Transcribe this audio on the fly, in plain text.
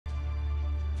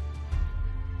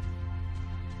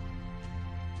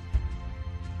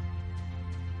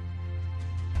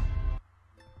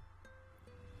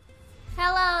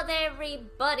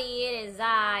everybody, it is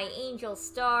I, Angel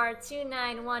Star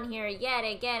 291 here yet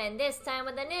again, and this time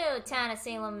with a new Town of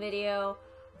Salem video.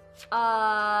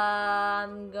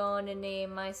 I'm going to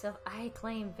name myself, I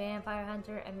claim Vampire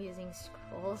Hunter, I'm using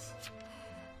scrolls.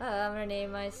 I'm gonna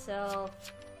name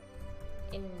myself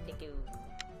Indigo.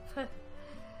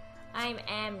 I'm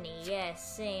Amni,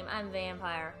 yes, same, I'm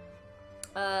Vampire.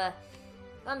 I'm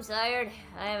tired,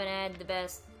 I haven't had the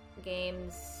best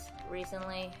games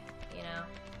recently, you know.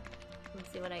 Let's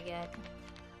see what I get.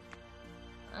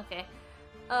 Okay.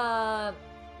 I'm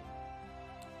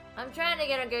trying to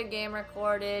get a good game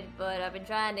recorded, but I've been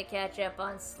trying to catch up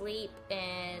on sleep,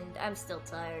 and I'm still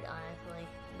tired, honestly.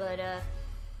 But,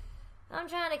 I'm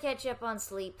trying to catch up on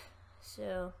sleep,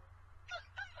 so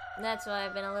that's why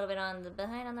I've been a little bit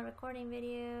behind on the recording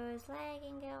videos,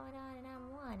 lagging going on, and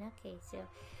I'm one. Okay, so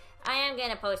I am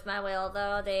gonna post my will,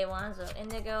 though, day one, so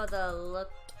Indigo the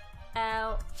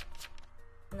Lookout.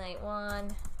 Night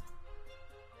 1.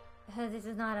 This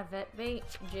is not a vet bait.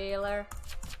 Jailer.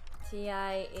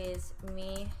 TI is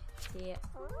me. TI,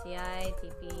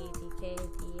 TP, TK,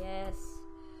 DS.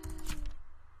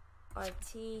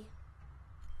 RT.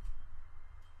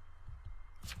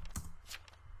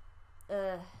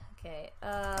 Okay.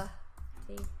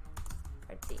 T.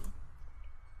 RT.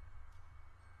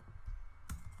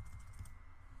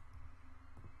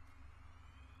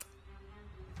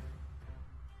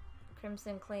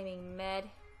 Crimson claiming med.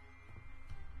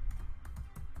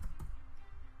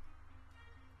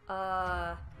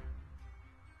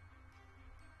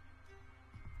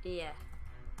 Yeah.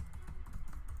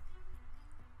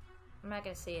 I'm not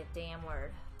gonna say a damn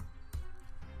word.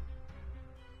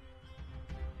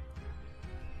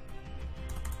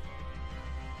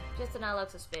 Just to not look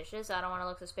suspicious. I don't want to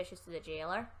look suspicious to the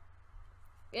jailer.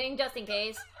 Just in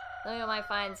case. Some people might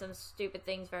find some stupid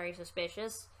things very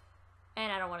suspicious. And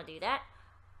I don't want to do that.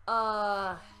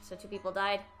 So 2 people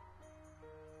died.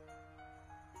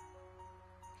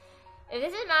 If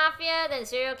this is Mafia, then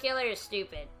serial killer is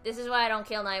stupid. This is why I don't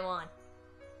kill Night 1.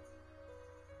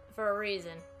 For a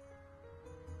reason.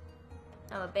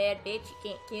 I'm a bad bitch, you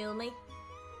can't kill me.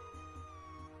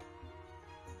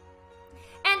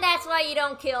 And that's why you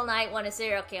don't kill Night 1 a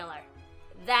serial killer.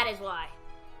 That is why.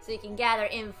 So you can gather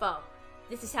info.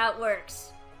 This is how it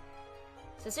works.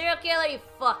 So serial killer, you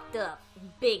fucked up.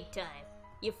 Big time.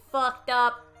 You fucked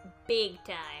up big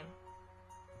time.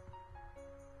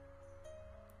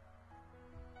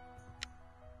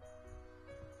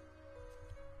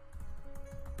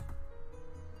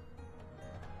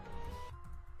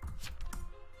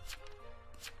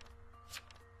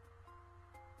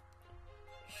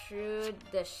 Shrewd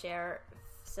the sheriff.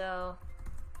 So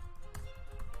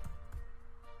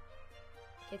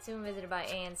get soon visited by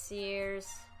Ann Sears.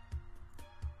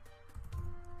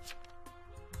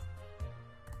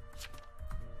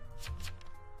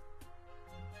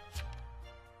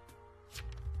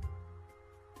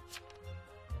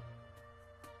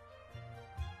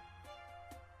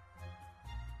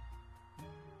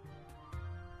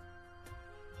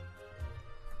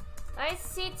 I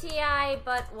CTI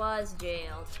but was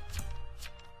jailed.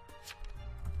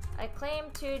 I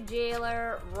claimed to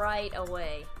jailer right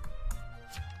away.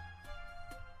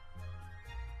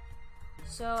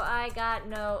 So I got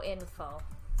no info.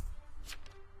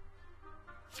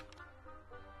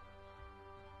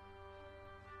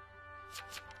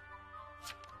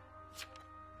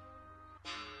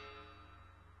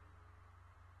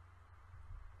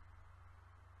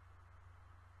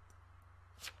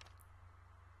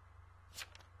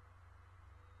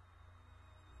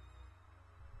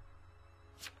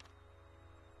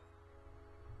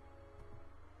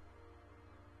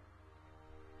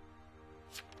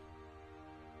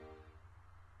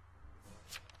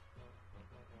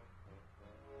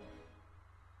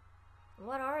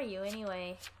 What are you,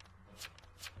 anyway?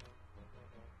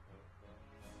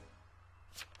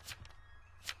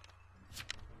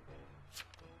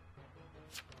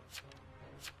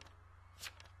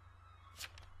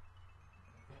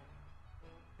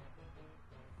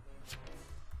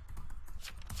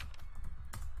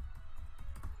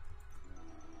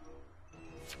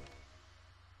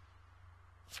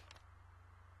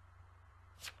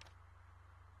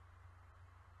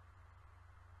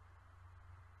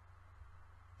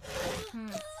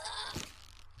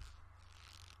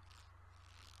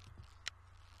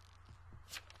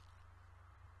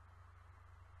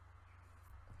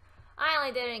 I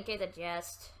only did it in case of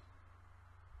jest.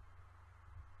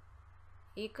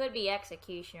 He could be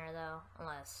executioner though,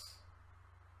 unless...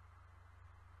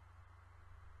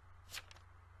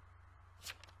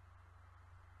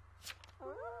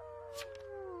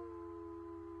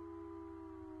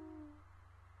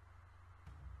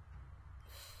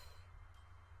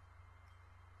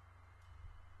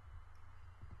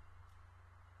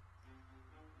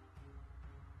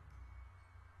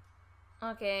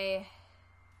 Okay.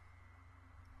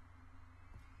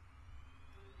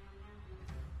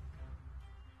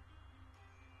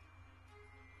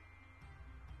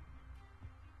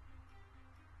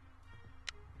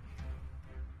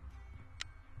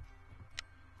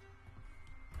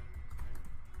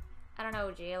 I don't know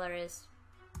who Jailer is.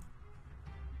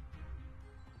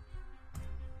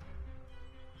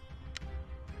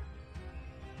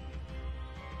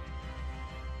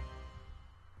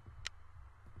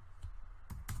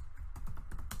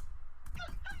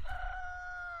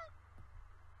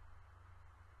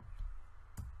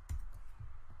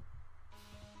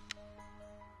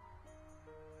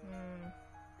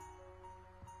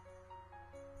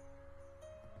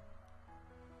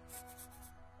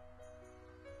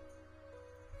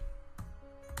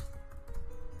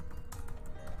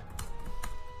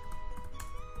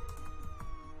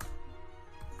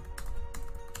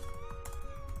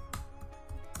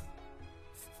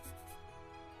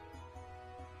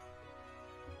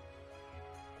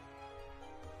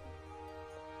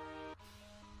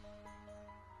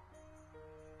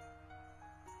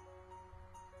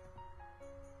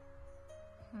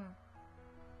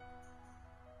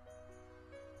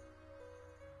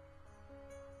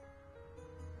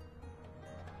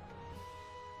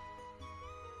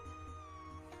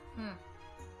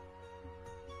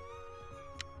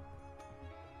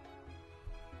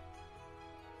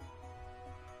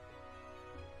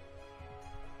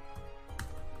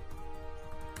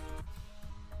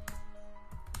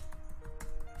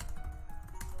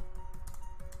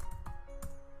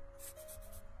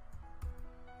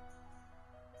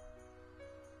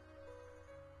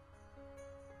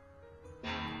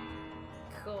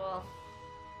 Cool.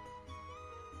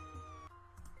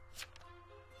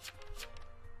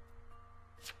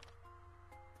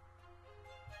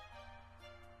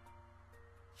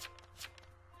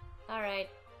 All right.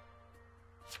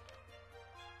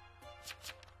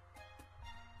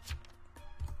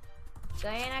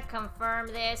 Diana, confirm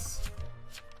this.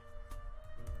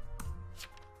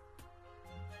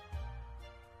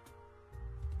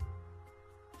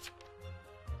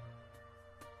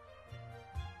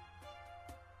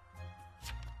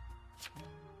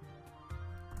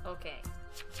 Okay.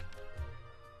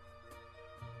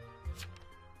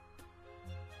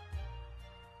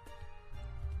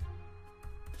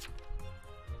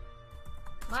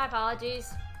 My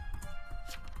apologies.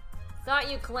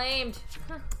 Thought you claimed.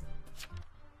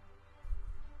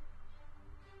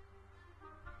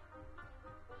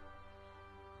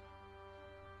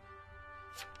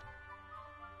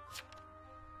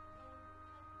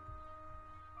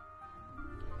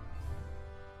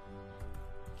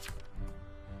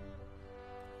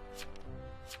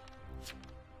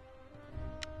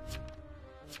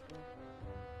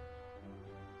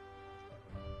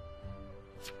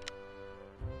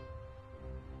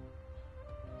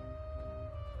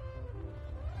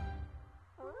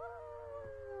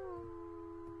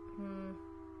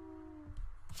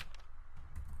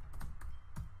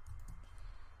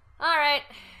 Alright.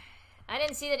 I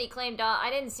didn't see that he claimed I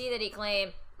didn't see that he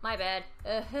claimed. My bad.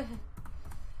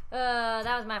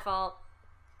 That was my fault.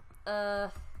 Okay,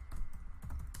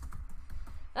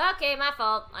 my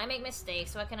fault. I make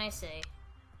mistakes. What can I say?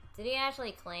 Did he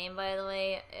actually claim, by the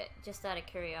way? Just out of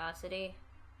curiosity.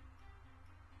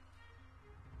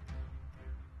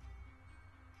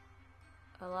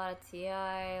 A lot of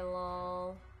TI,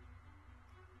 lol.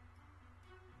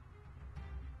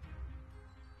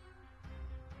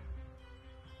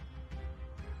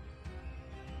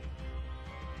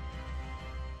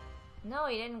 No,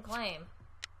 he didn't claim.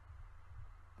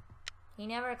 He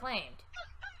never claimed.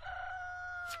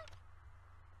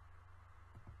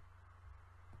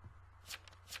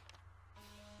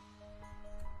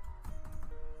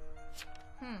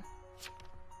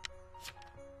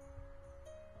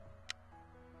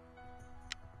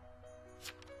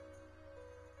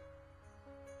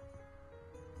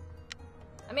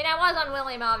 I mean, I was on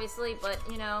William, obviously, but,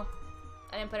 you know,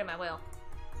 I didn't put it in my will.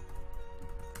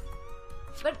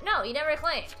 But no, he never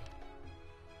claimed.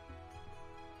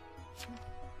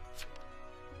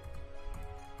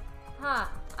 Huh.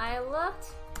 I looked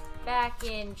back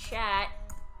in chat.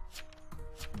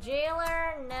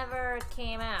 Jailer never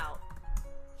came out.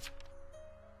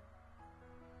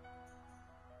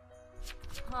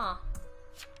 Huh.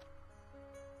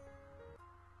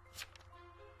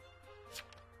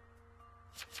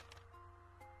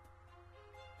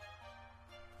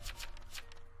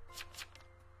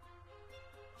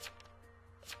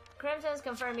 Crimson's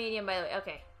confirmed medium, by the way.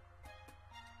 Okay.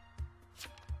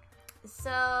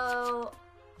 So...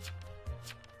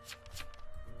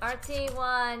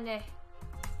 RT1...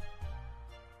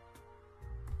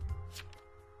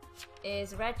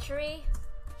 is Retchery.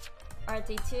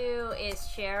 RT2 is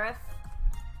Sheriff.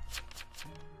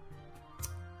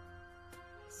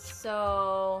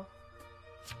 So...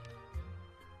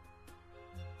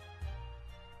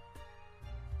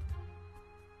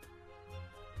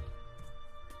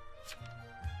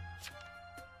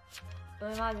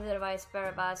 we might do the device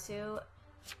Barabasu.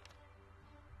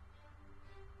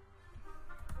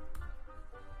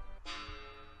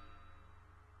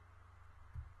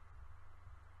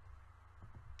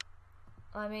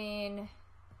 I mean,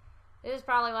 this is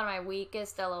probably one of my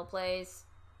weakest LO plays.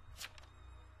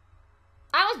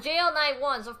 I was jailed night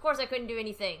 1, so of course I couldn't do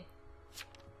anything.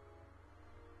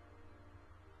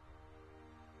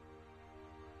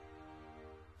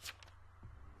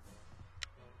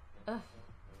 Ugh.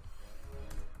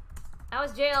 I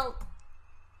was jailed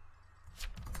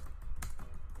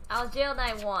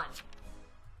night 1.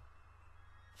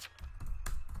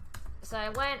 So I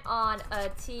went on a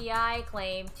TI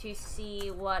claim to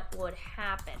see what would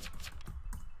happen.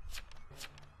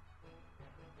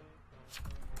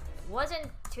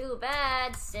 Wasn't too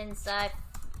bad since I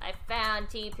found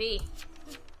TP.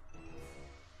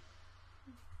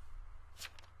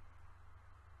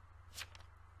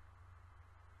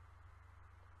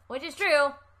 Which is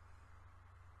true.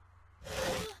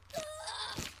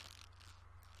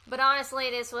 But honestly,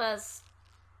 this was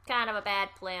kind of a bad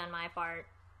play on my part.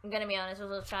 I'm gonna be honest, this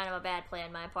was kind of a bad play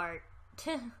on my part.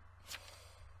 You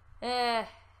have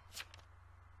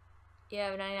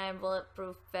 99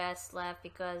 bulletproof vests left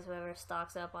because whoever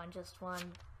stocks up on just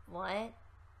one. What?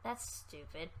 That's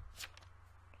stupid.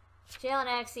 Jail and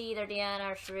X, either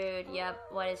Deanna or Shrewd.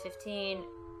 Yep, what is 15?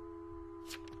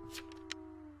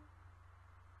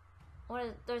 What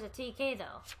is, there's a TK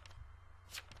though.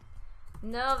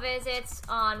 No visits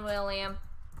on William.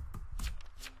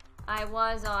 I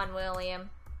was on William.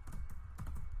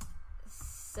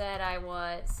 Said I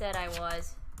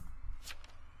was.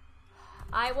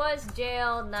 I was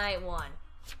jailed night 1.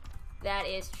 That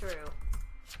is true.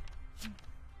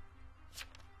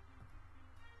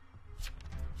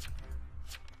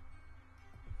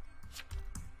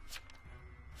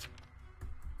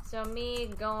 So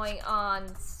me going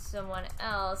on someone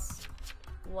else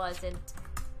wasn't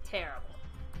terrible.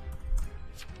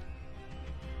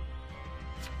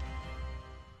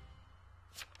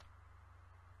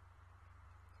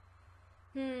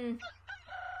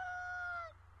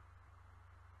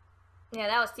 Yeah,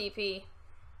 that was TP.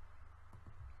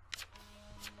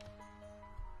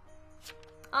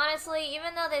 Honestly,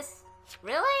 even though this...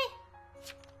 Really?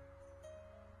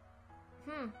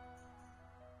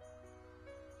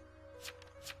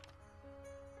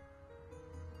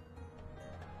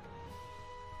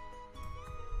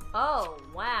 Oh,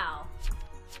 wow.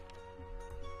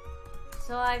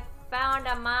 So I found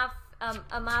a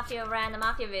Mafia random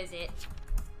Mafia visit.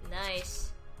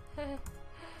 Nice.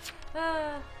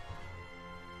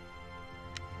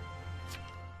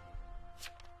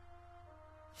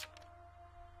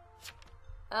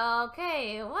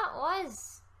 Okay, what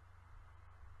was...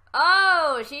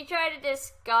 Oh, she tried to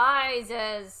disguise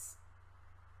as...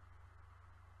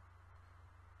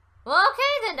 Well,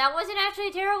 okay then, that wasn't actually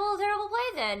a terrible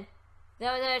play then.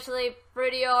 That was actually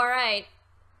pretty alright.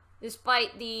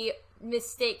 Despite the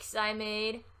mistakes I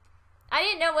made. I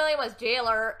didn't know William was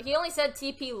jailer. He only said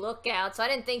TP lookout, so I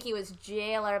didn't think he was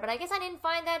jailer. But I guess I didn't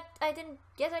find that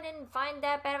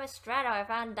bad of a strato. I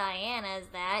found Diana as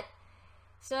that.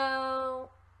 So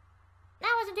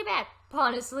that wasn't too bad.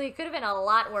 Honestly, it could have been a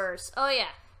lot worse. Oh yeah,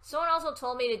 someone also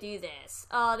told me to do this.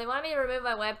 They wanted me to remove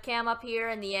my webcam up here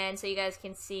in the end so you guys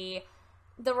can see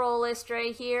the role list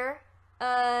right here. So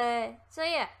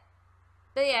yeah.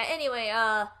 But yeah, anyway,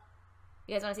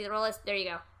 you guys want to see the role list? There you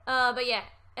go. But yeah.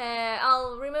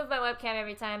 I'll remove my webcam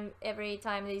every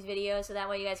time in these videos, so that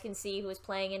way you guys can see who's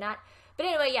playing and not. But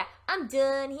anyway, yeah, I'm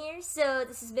done here. So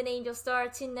this has been Angel Star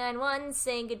 291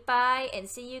 saying goodbye, and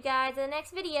see you guys in the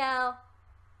next video.